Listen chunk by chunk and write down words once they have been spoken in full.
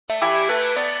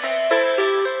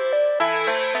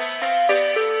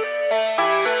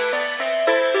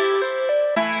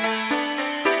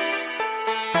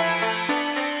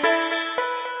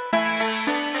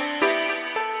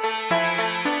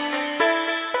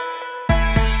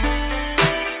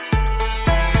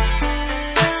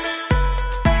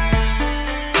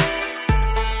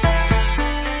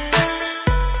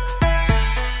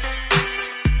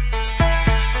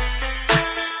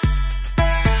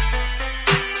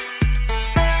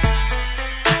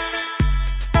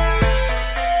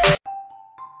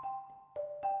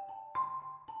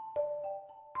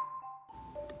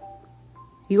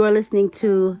You are listening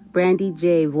to Brandy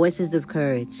J, Voices of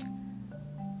Courage.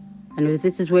 And if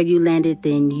this is where you landed,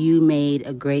 then you made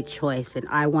a great choice. And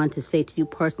I want to say to you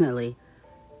personally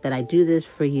that I do this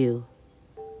for you.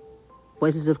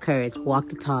 Voices of Courage, walk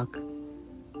the talk.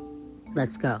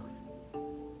 Let's go.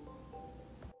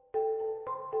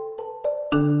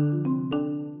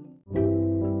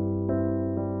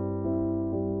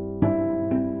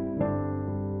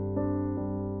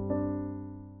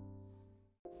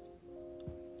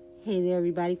 Hey there,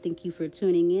 everybody. Thank you for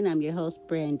tuning in. I'm your host,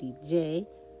 Brandy J.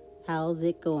 How's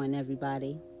it going,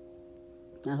 everybody?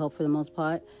 I hope for the most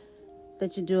part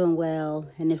that you're doing well.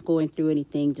 And if going through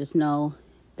anything, just know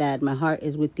that my heart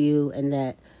is with you and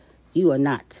that you are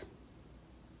not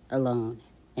alone.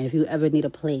 And if you ever need a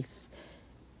place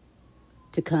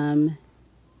to come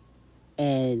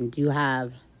and you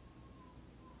have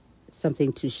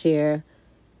something to share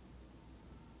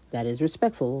that is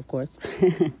respectful, of course.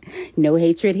 No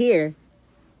hatred here.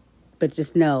 But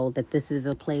just know that this is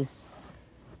a place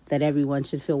that everyone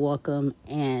should feel welcome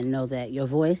and know that your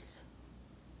voice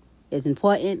is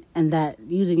important and that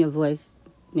using your voice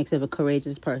makes you a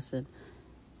courageous person.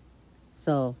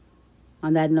 So,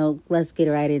 on that note, let's get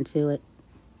right into it.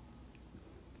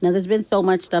 Now, there's been so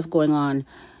much stuff going on,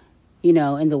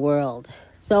 in the world.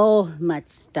 So much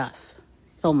stuff.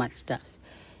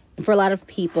 And for a lot of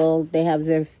people, they have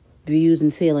their views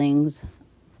and feelings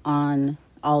on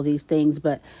all these things.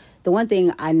 But the one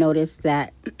thing I noticed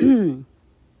that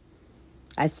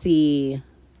I see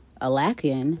a lack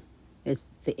in is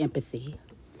the empathy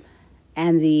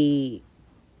and the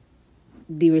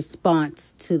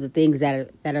response to the things that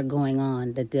are going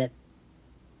on that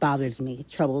bothers me,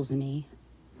 troubles me.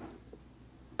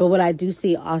 But what I do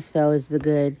see also is the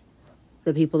good,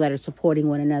 the people that are supporting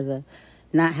one another,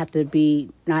 not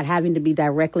having to be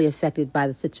directly affected by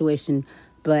the situation,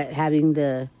 but having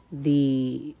the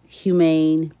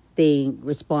humane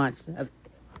response of,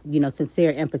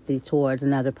 sincere empathy towards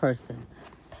another person.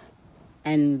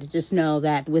 And just know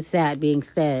that with that being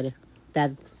said,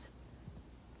 that's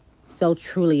so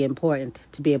truly important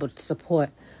to be able to support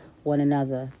one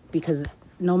another, because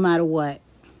no matter what,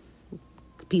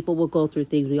 people will go through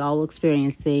things. We all will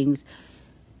experience things,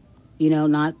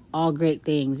 not all great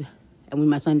things. And we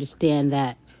must understand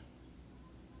that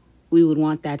we would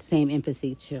want that same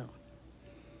empathy too.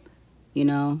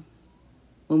 When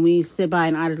we sit by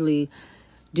and idly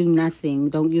do nothing,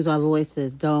 don't use our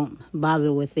voices, don't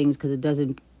bother with things because it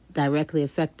doesn't directly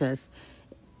affect us,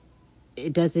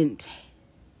 it doesn't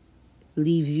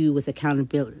leave you with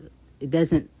accountability.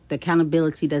 The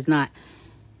accountability does not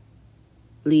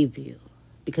leave you.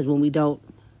 Because when we don't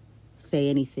say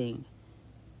anything,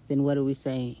 then what are we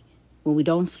saying? When we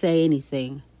don't say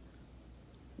anything,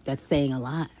 that's saying a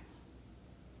lot.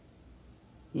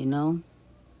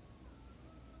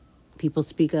 People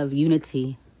speak of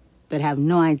unity, but have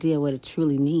no idea what it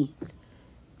truly means.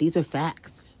 These are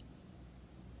facts.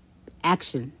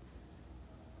 Action.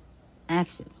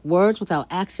 Words without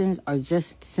actions are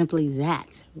just simply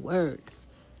that. Words.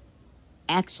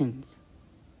 Actions.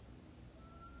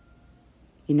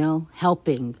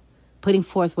 Helping, putting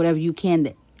forth whatever you can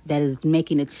that is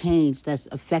making a change, that's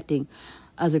affecting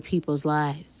other people's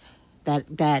lives,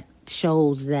 that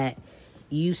shows that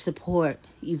you support,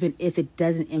 even if it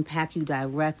doesn't impact you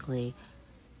directly.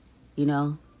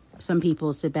 Some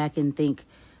people sit back and think,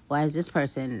 why is this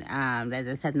person, that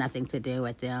this has nothing to do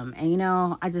with them? And,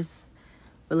 I just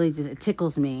really it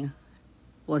tickles me,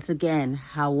 once again,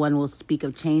 how one will speak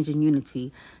of change and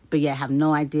unity, but yet have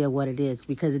no idea what it is,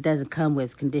 because it doesn't come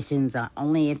with conditions,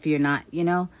 only if you're not,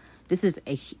 this is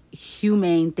a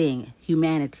humane thing,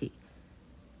 humanity.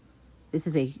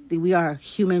 We are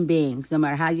human beings, no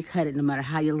matter how you cut it, no matter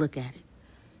how you look at it.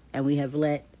 And we have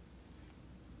let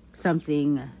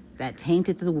something that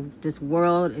tainted this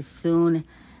world as soon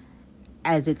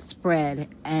as it spread,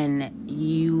 and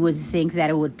you would think that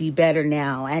it would be better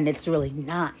now, and it's really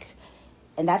not.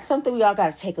 And that's something we all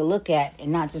got to take a look at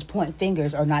and not just point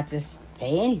fingers or not just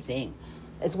say anything.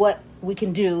 It's what we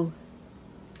can do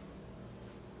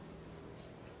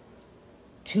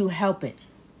to help it.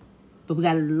 But we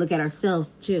got to look at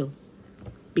ourselves too,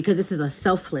 because this is a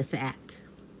selfless act.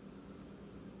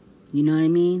 You know what I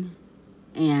mean?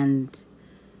 And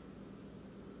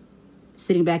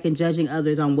sitting back and judging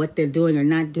others on what they're doing or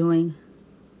not doing,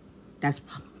 that's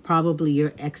probably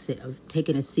your exit of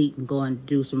taking a seat and going to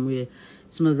do some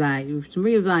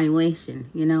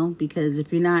reevaluation, because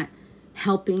if you're not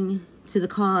helping to the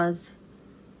cause,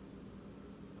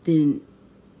 then,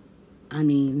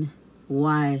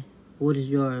 why? What is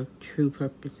your true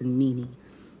purpose and meaning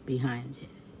behind it?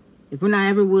 If we're not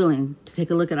ever willing to take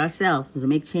a look at ourselves and to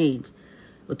make change,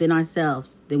 within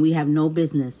ourselves, then we have no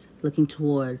business looking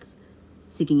towards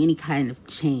seeking any kind of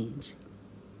change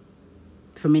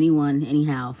from anyone,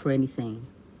 anyhow, for anything.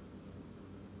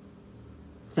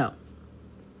 So,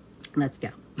 let's go.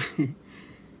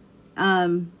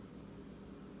 I'm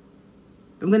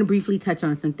going to briefly touch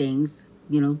on some things,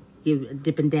 give a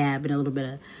dip and dab and a little bit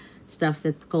of stuff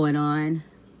that's going on.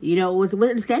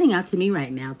 What's standing out to me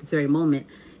right now at this very moment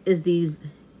is these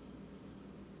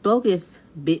bogus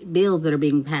bills that are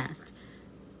being passed.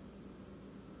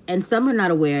 And some are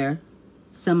not aware,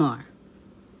 some are.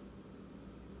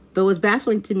 But what's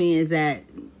baffling to me is that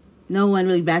no one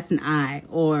really bats an eye,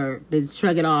 or they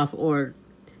shrug it off, or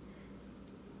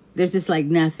there's just like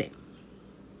nothing.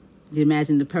 You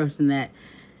imagine the person that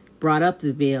brought up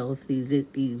the bills,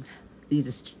 these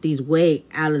way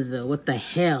out of the what the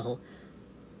hell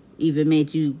even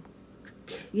made you,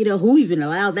 who even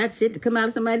allowed that shit to come out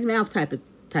of somebody's mouth type of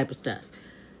stuff,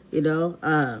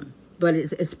 but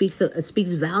it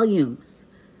speaks volumes,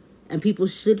 and people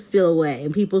should feel away,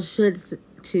 and people should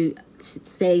to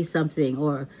say something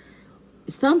or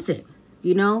something,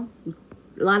 A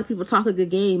lot of people talk a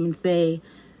good game and say,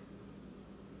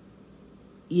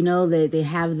 they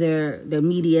have their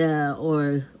media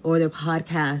or their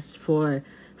podcast for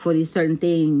these certain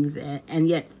things, and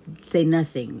yet say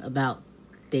nothing about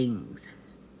things,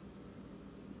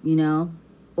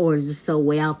 or is just so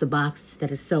way out the box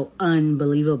that it's so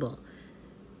unbelievable.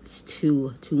 It's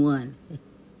 2-1,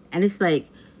 and it's like,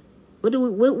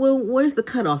 where's the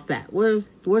cutoff at? Where's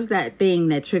that thing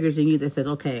that triggers in you that says,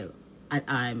 okay,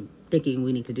 I'm thinking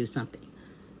we need to do something?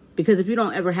 Because if you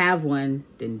don't ever have one,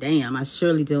 then damn, I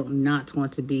surely don't not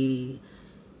want to be,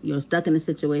 stuck in a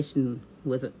situation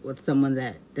with someone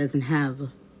that doesn't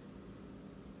have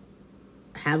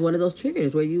one of those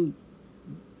triggers where you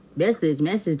message,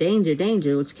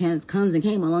 danger, which comes and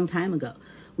came a long time ago.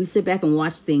 We sit back and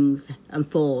watch things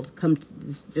unfold,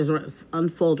 just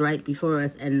unfold right before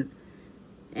us, and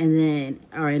then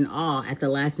are in awe at the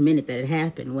last minute that it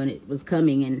happened, when it was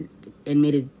coming and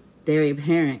made it very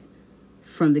apparent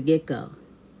from the get-go.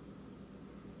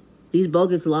 These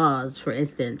bogus laws, for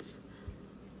instance,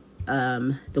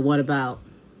 the one about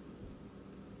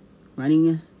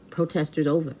running protesters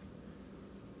over.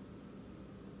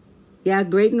 Yeah,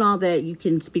 great and all that you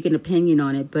can speak an opinion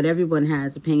on it, but everyone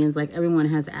has opinions, like everyone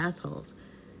has assholes.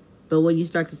 But when you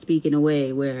start to speak in a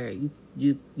way where you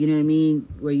know what I mean,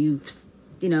 where you've,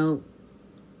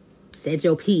 said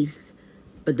your piece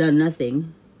but done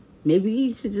nothing, maybe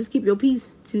you should just keep your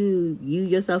peace to you,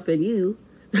 yourself, and you.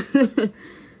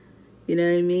 You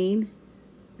know what I mean?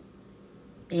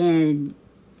 And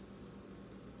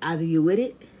either you with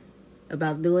it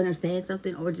about doing or saying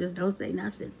something, or just don't say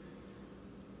nothing.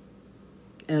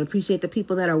 And appreciate the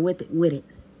people that are with it.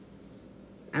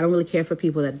 I don't really care for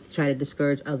people that try to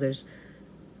discourage others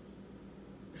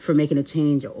for making a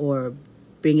change or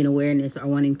bringing awareness or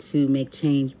wanting to make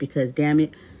change, because damn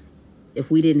it,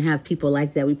 if we didn't have people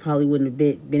like that, we probably wouldn't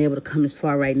have been able to come as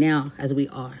far right now as we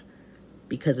are,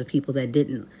 because of people that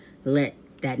didn't let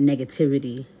that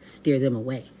negativity steer them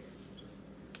away.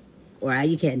 Or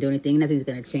you can't do anything, nothing's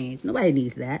going to change. Nobody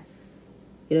needs that.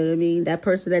 You know what I mean? That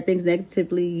person that thinks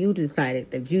negatively, you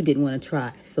decided that you didn't want to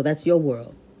try. So that's your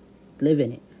world. Live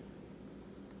in it.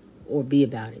 Or be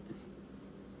about it.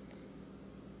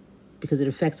 Because it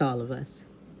affects all of us.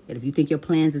 And if you think your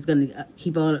plans is going to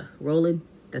keep on rolling,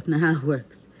 that's not how it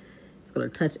works. It's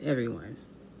going to touch everyone.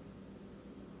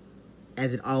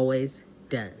 As it always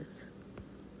does.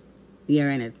 We are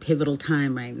in a pivotal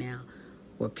time right now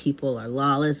where people are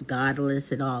lawless,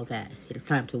 godless, and all that. It's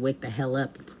time to wake the hell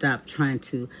up and stop trying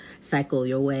to cycle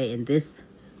your way in this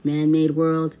man-made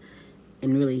world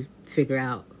and really figure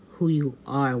out who you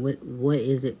are. What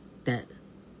is it that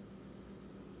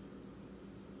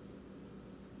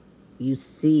you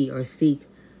see or seek?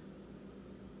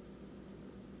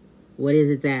 What is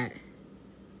it that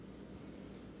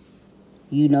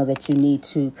you know that you need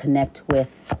to connect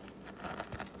with?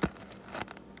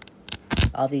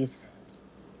 All these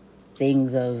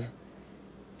things of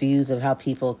views of how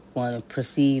people want to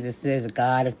perceive if there's a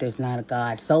God, if there's not a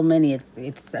God. So many,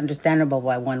 it's understandable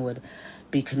why one would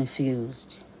be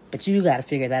confused. But you got to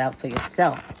figure that out for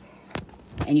yourself.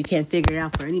 And you can't figure it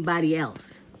out for anybody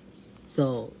else.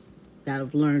 So, got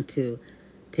to learn to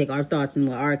take our thoughts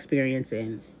and our experience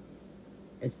and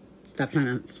stop trying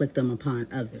to inflict them upon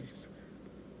others.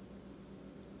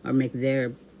 Or make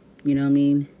their,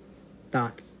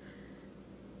 thoughts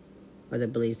or their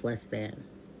beliefs less than.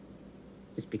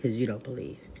 Just because you don't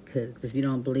believe. Because if you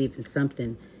don't believe in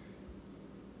something,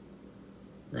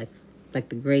 like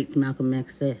the great Malcolm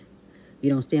X said, you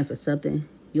don't stand for something,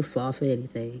 you'll fall for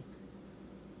anything.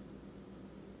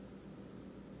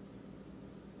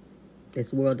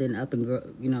 This world didn't up and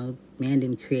grow, man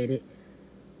didn't create it.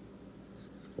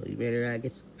 So you better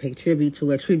pay tribute to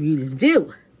where tribute is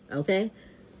due, okay?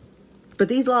 But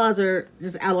these laws are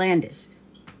just outlandish.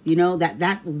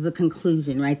 That's the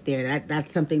conclusion right there.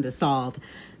 That's something to solve.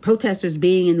 Protesters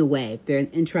being in the way, if they're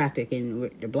in traffic and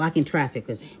they're blocking traffic,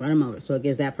 let's run them over. So it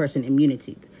gives that person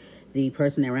immunity. The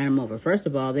person that ran them over. First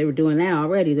of all, they were doing that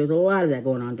already. There's a lot of that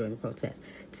going on during the protest.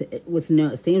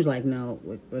 It seems like no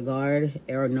regard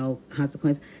or no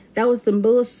consequence. That was some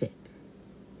bullshit.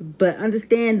 But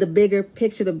understand the bigger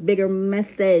picture, the bigger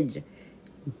message.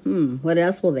 What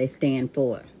else will they stand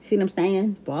for? See what I'm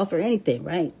saying? Fall for anything,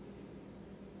 right?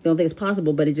 Don't think it's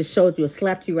possible, but it just showed you, it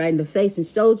slapped you right in the face and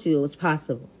showed you it was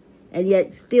possible. And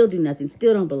yet, still do nothing,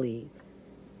 still don't believe.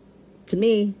 To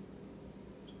me,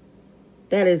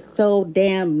 that is so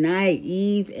damn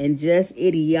naive and just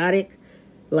idiotic.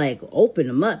 Like, open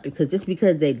them up, because just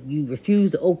because you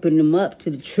refuse to open them up to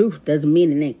the truth doesn't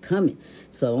mean it ain't coming.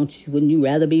 So wouldn't you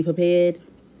rather be prepared?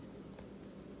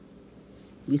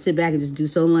 We sit back and just do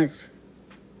so much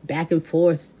back and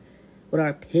forth with our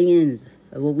opinions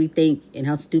of what we think and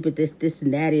how stupid this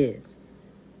and that is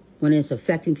when it's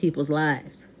affecting people's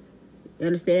lives. You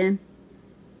understand?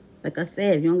 Like I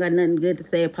said, if you don't got nothing good to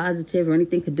say or positive or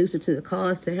anything conducive to the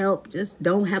cause to help, just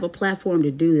don't have a platform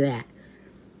to do that.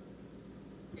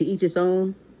 To each its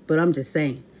own, but I'm just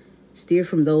saying, steer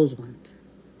from those ones.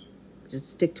 Just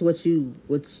stick to what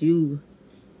you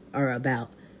are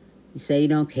about. You say you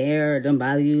don't care or don't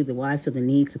bother you, then why feel the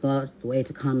need to go out the way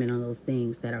to comment on those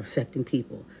things that are affecting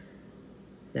people,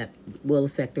 that will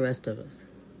affect the rest of us?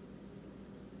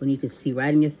 When you can see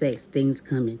right in your face things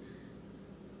coming,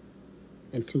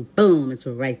 and boom, it's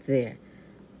right there.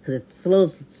 Because it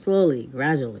slowly,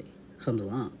 gradually comes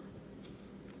along.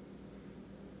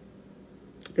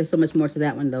 There's so much more to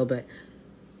that one, though, but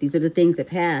these are the things that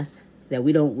pass that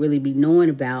we don't really be knowing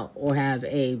about or we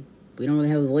don't really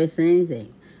have a voice in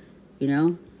anything,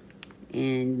 And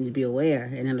you need to be aware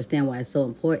and understand why it's so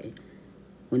important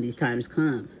when these times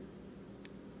come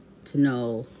to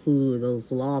know who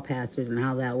those law passers and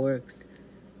how that works.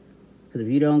 Because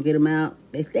if you don't get them out,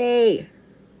 they stay.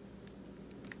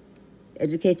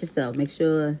 Educate yourself. Make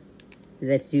sure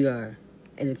that you are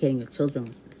educating your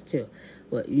children too.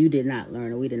 What you did not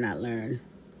learn or we did not learn,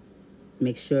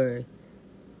 make sure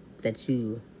that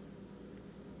you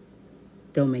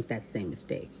don't make that same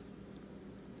mistake.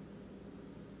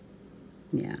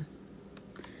 Yeah.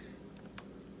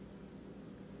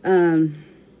 I'm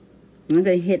going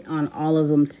to hit on all of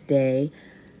them today,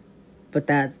 but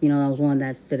that was one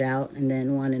that stood out, and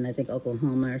then one in, I think,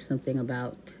 Oklahoma or something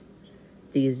about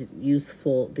the youth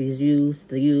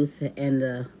and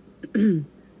the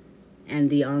and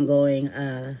the ongoing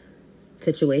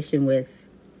situation with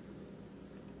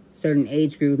certain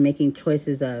age group making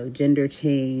choices of gender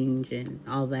change and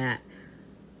all that.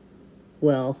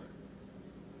 Well,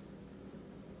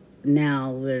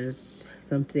 now there's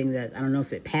something that I don't know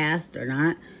if it passed or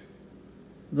not,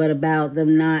 but about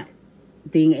them not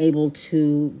being able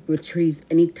to retrieve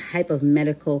any type of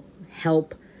medical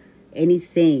help,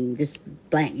 anything, just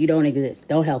blank. You don't exist.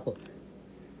 Don't help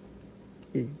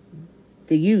them.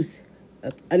 The youth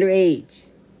underage.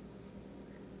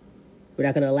 We're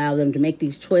not going to allow them to make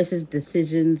these choices,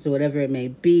 decisions, or whatever it may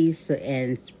be. So,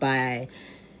 and by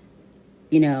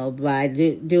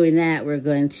doing that, we're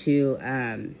going to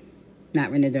not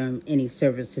render them any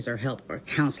services or help or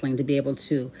counseling to be able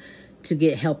to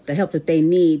get help, the help that they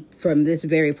need from this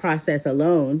very process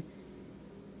alone,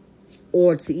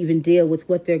 or to even deal with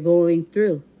what they're going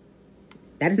through.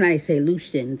 That is not a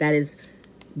solution. That is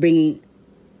bringing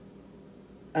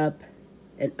up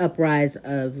an uprise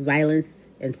of violence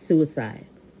and suicide,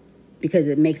 because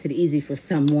it makes it easy for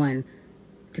someone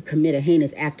to commit a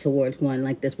heinous act towards one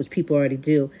like this, which people already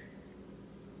do,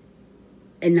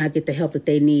 and not get the help that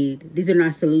they need. These are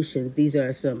not solutions. These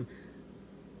are some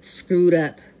screwed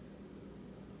up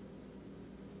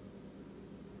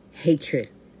hatred.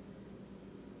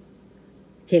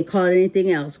 Can't call it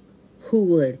anything else. Who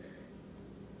would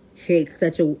create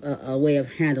such a way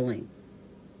of handling?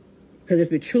 Because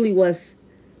if it truly was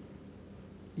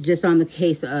just on the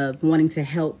case of wanting to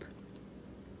help,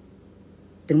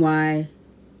 then why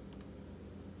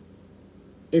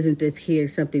isn't this here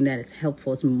something that is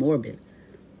helpful? It's morbid.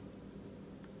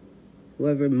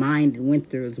 Whoever mind went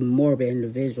through is morbid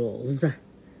individuals.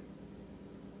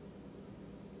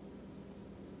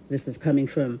 This is coming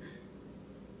from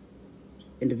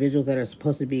individuals that are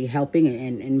supposed to be helping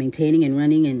and maintaining and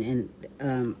running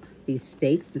and these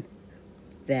states,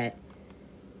 that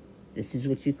this is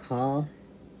what you call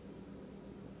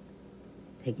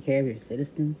taking care of your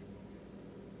citizens.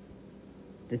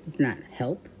 This is not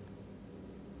help.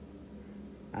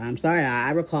 I'm sorry,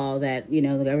 I recall that, the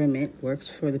government works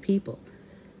for the people.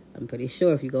 I'm pretty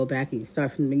sure if you go back and you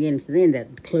start from the beginning to the end,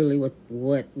 that clearly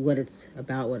what it's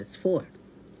about, what it's for.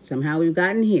 Somehow we've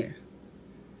gotten here.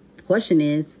 The question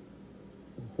is,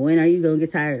 when are you going to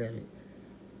get tired of it?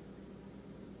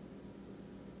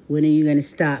 When are you going to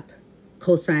stop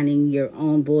co-signing your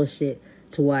own bullshit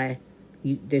to why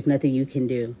there's nothing you can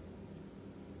do?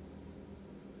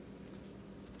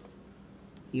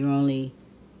 You're only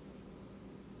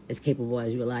as capable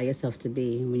as you allow yourself to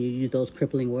be. And when you use those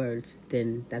crippling words,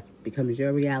 then that becomes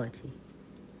your reality.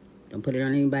 Don't put it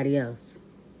on anybody else.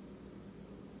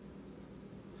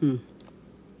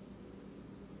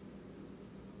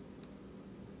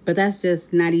 But that's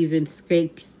just not even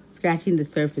scratching the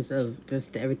surface of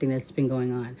just everything that's been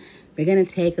going on. We're going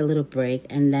to take a little break,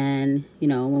 and then,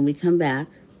 when we come back,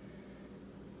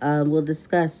 we'll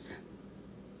discuss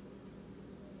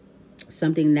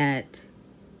something that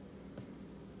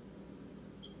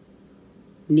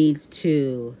needs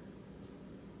to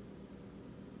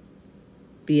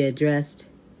be addressed,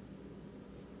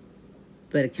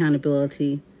 but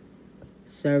accountability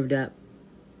served up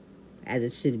as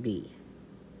it should be.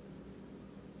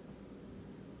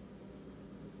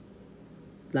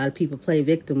 A lot of people play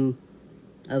victim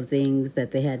of things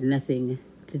that they had nothing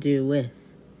to do with.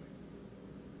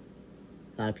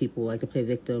 A lot of people like to play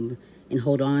victim and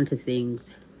hold on to things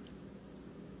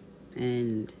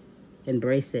and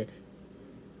embrace it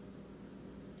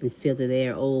and feel that they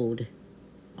are owed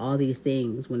all these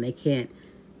things when they can't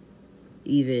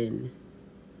even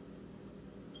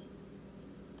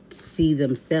see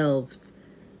themselves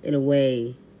in a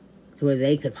way to where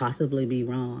they could possibly be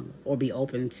wrong or be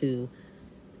open to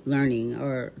learning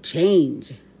or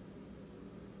change.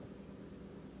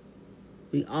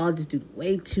 We all just do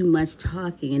way too much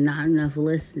talking and not enough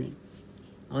listening.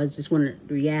 I just want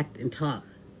to react and talk.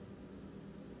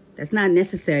 That's not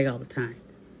necessary all the time,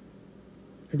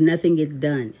 because nothing gets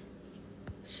done.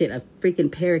 Shit, a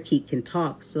freaking parakeet can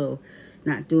talk, so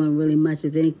not doing really much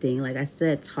of anything. Like I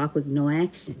said, talk with no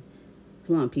action.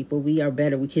 Come on, people. We are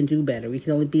better. We can do better. We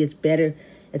can only be as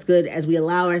good as we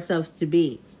allow ourselves to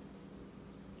be.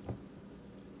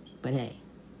 But hey,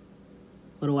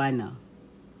 what do I know?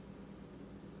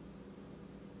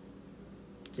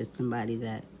 Just somebody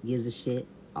that gives a shit,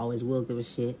 always will give a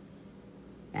shit.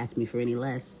 Ask me for any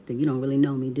less, then you don't really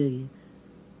know me, do you?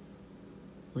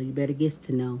 Well, you better get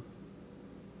to know.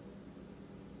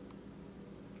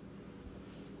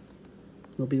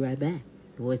 We'll be right back.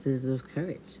 Voices of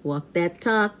Courage. Walk that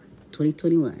talk,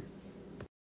 2021.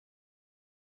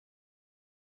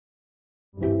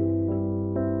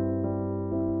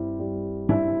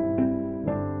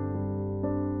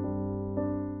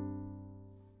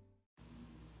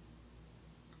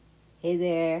 Hey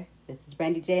there, this is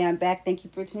Brandy J. I'm back. Thank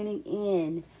you for tuning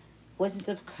in. Voices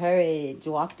of Courage,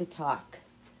 walk the talk.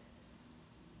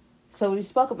 So we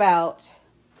spoke about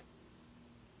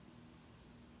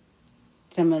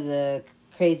some of the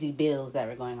crazy bills that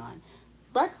were going on.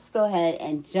 Let's go ahead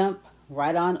and jump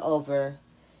right on over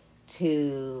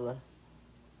to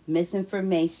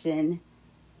misinformation,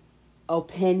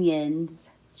 opinions,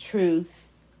 truth,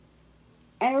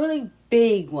 and a really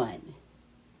big one.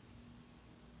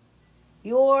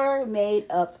 Your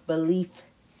made-up belief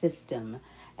system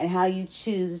and how you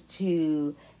choose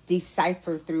to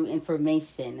decipher through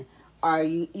information. Are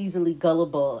you easily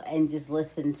gullible and just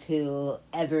listen to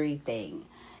everything?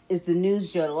 Is the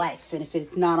news your life? And if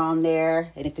it's not on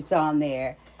there, and if it's on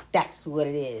there, that's what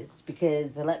it is.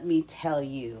 Because let me tell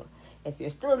you, if you're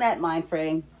still in that mind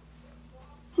frame,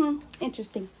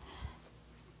 interesting.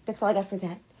 That's all I got for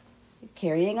that.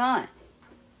 Carrying on.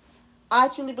 I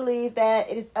truly believe that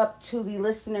it is up to the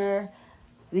listener,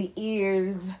 the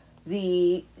ears,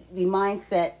 the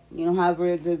mindset,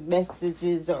 however the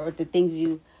messages or the things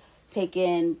you take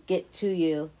in get to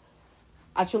you.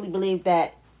 I truly believe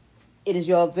that it is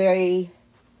your very,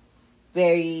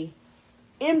 very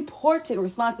important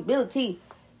responsibility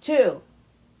to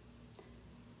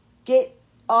get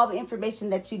all the information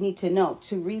that you need to know,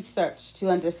 to research, to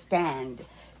understand,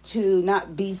 to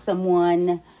not be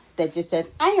someone that just says,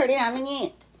 I heard it on the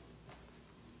net.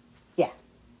 Yeah.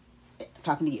 I'm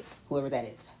talking to you, whoever that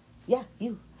is. Yeah,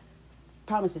 you.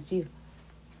 Promise it's you.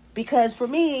 Because for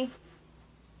me,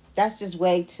 that's just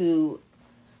way too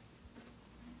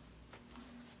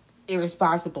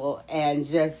irresponsible and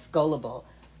just gullible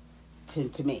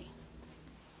to me.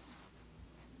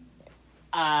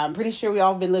 I'm pretty sure we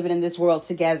all been living in this world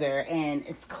together, and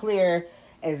it's clear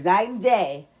as night and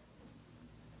day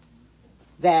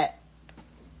that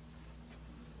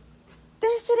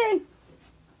this shit ain't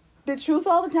the truth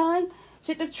all the time.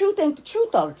 Shit, the truth ain't the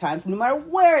truth all the time, no matter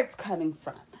where it's coming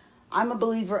from. I'm a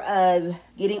believer of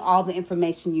getting all the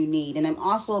information you need. And I'm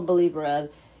also a believer of,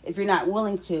 if you're not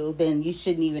willing to, then you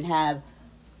shouldn't even have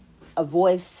a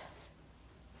voice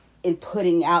in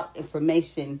putting out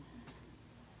information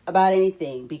about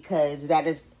anything, because that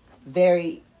is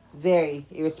very, very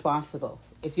irresponsible.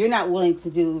 If you're not willing to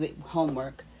do the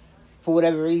homework for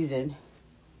whatever reason,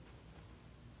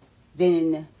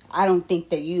 then I don't think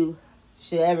that you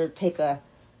should ever take a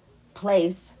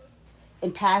place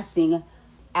in passing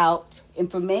out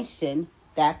information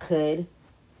that could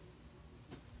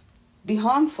be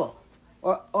harmful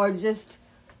or just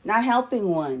not helping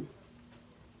one.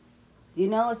 You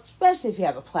know, especially if you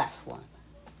have a platform.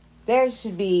 There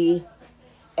should be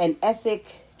an ethic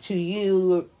to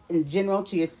you in general,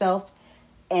 to yourself,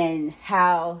 and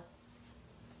how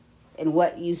and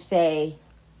what you say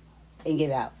and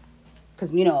give out.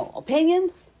 Because, you know,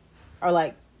 opinions are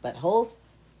like buttholes.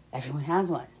 Everyone has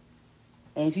one.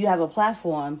 And if you have a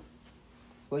platform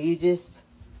where you just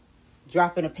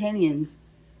dropping opinions,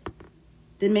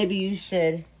 then maybe you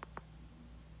should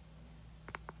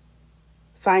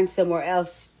find somewhere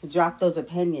else to drop those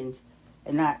opinions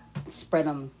and not spread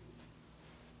them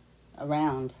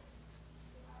around.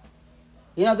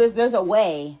 You know, there's a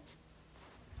way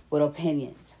with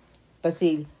opinions. But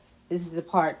see, this is the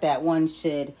part that one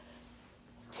should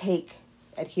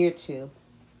adhere to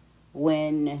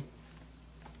when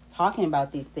talking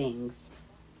about these things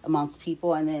amongst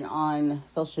people, and then on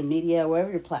social media,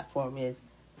 wherever your platform is,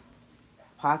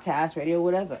 podcast, radio,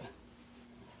 whatever.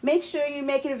 Make sure you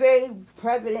make it very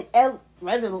relevant and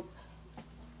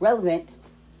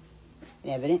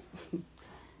evident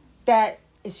that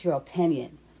it's your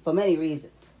opinion for many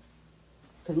reasons.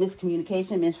 Because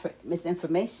miscommunication,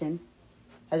 misinformation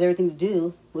has everything to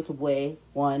do with the way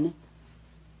one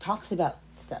talks about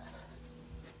stuff.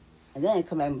 And then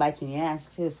come back and bite you in the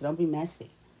ass too, so don't be messy.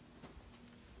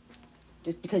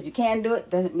 Just because you can do it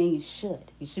doesn't mean you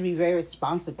should. You should be very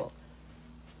responsible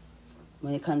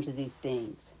when it comes to these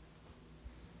things.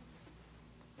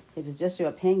 If it's just your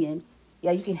opinion,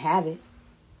 yeah, you can have it.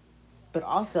 But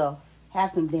also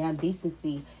have some damn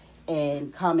decency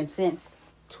and common sense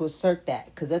to assert that.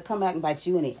 Because they'll come back and bite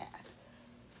you in the ass.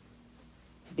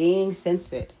 Being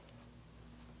censored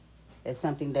is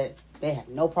something that they have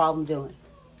no problem doing.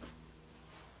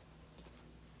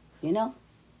 You know?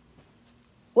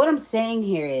 What I'm saying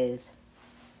here is,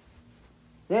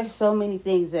 there's so many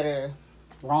things that are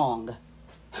wrong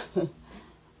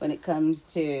when it comes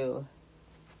to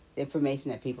the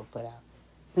information that people put out.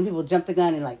 Some people jump the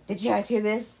gun and like, did you guys hear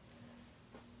this?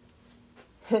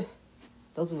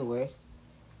 Those are the worst.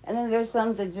 And then there's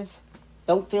some that just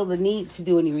don't feel the need to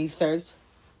do any research,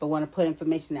 but want to put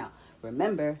information out.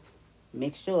 Remember,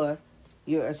 make sure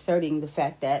you're asserting the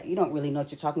fact that you don't really know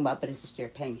what you're talking about, but it's just your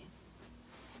opinion.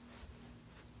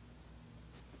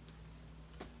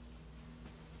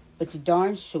 But you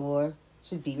darn sure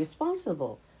should be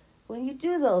responsible when you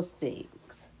do those things.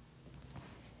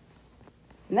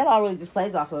 And that all really just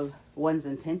plays off of one's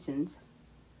intentions.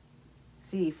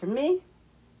 See, for me,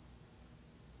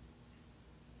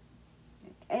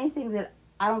 anything that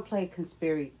I don't play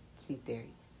conspiracy theories.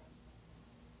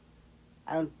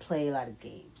 I don't play a lot of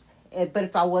games. But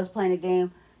if I was playing a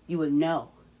game, you would know.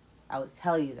 I would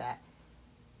tell you that.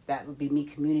 That would be me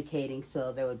communicating,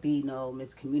 so there would be no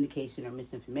miscommunication or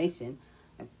misinformation.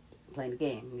 I'm playing a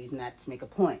game. I'm using that to make a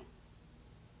point.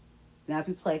 Now, if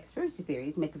you play conspiracy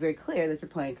theories, make it very clear that you're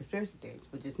playing conspiracy theories.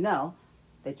 But just know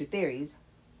that your theories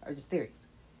are just theories.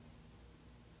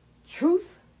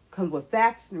 Truth comes with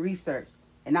facts and research.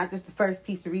 And not just the first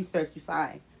piece of research you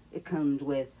find. It comes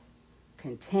with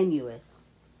continuous.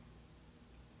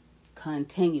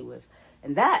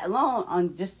 And that alone,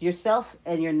 on just yourself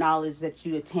and your knowledge that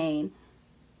you attain,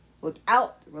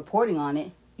 without reporting on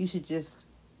it, you should just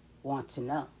want to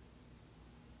know.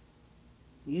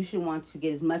 You should want to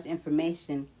get as much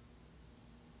information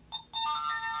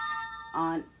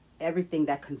on everything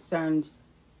that concerns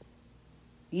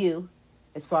you,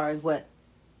 as far as what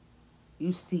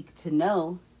you seek to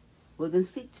know. Well, then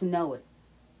seek to know it.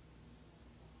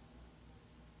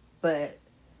 But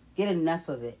get enough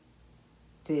of it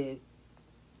to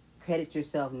credit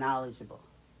yourself knowledgeable.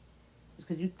 Just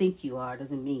because you think you are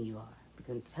doesn't mean you are.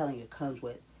 Because I'm telling you, it comes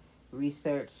with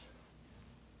research.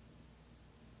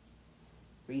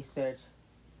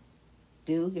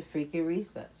 Do your freaking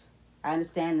research. I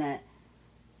understand that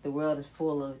the world is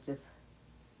full of just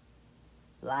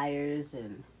liars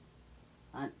and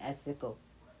unethical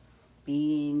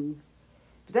beings.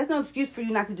 But that's no excuse for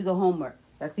you not to do the homework.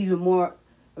 That's even more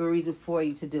of a reason for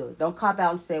you to do it. Don't cop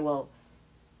out and say, well,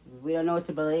 We don't know what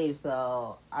to believe,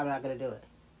 so I'm not going to do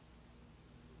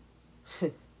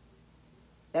it.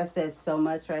 That says so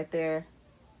much right there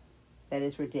that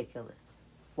it's ridiculous.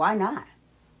 Why not?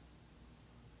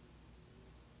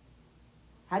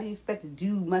 How do you expect to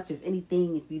do much of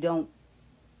anything if you don't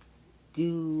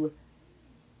do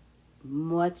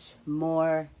much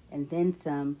more and then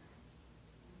some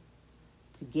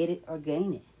to get it or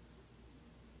gain it?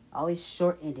 Always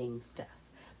short-ending stuff.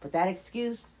 But that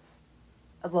excuse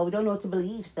of, well, we don't know what to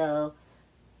believe, so,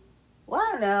 well,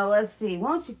 I don't know. Let's see.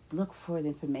 Why don't you look for the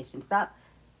information? Stop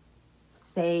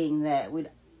saying that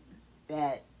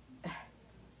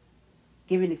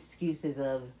giving excuses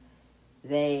of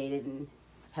they didn't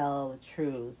tell the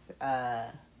truth.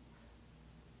 They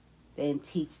didn't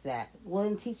teach that. Well,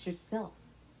 then teach yourself.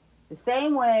 The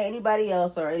same way anybody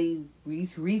else or any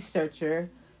researcher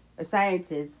or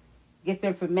scientist gets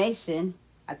their information,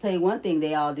 I tell you one thing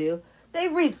they all do. They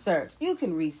research. You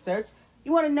can research.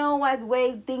 You want to know why the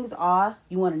way things are.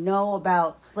 You want to know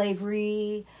about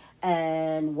slavery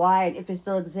and why, if it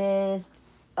still exists.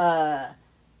 Let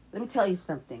me tell you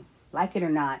something. Like it or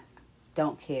not,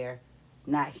 don't care.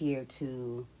 Not here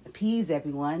to appease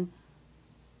everyone.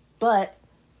 But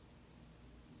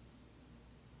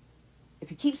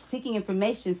if you keep seeking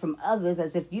information from others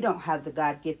as if you don't have the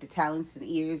God-gifted talents and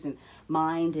ears and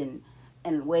mind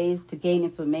and ways to gain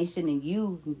information, and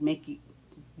you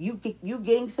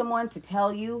getting someone to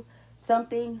tell you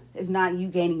something is not you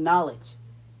gaining knowledge,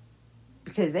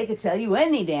 because they could tell you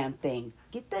any damn thing.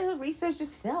 Get the research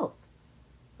yourself.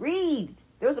 Read.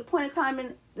 There was a point in time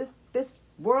in this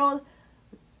world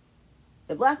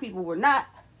that black people were not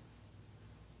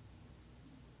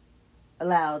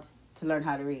allowed to learn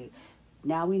how to read.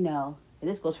 Now we know, and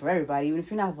this goes for everybody, even if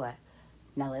you're not black.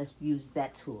 Now let's use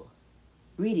that tool.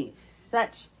 Reading is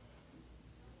such,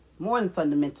 more than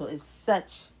fundamental, it's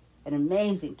such an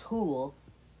amazing tool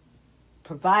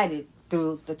provided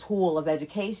through the tool of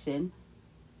education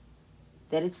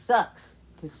that it sucks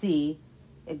to see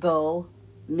it go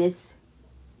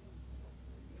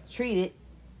mistreated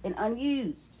and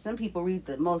unused. Some people read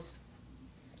the most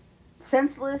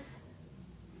senseless,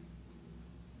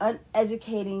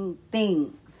 uneducating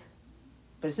things.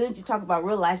 But as soon as you talk about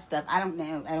real life stuff, I don't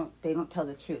know. They don't tell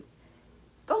the truth.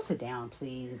 Go sit down,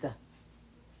 please.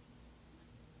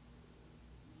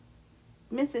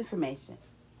 Misinformation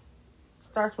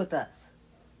starts with us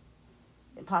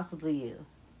and possibly you.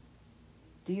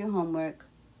 Do your homework.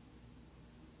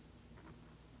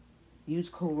 Use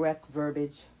correct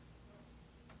verbiage.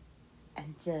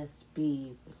 And just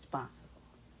be responsible.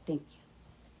 Thank you.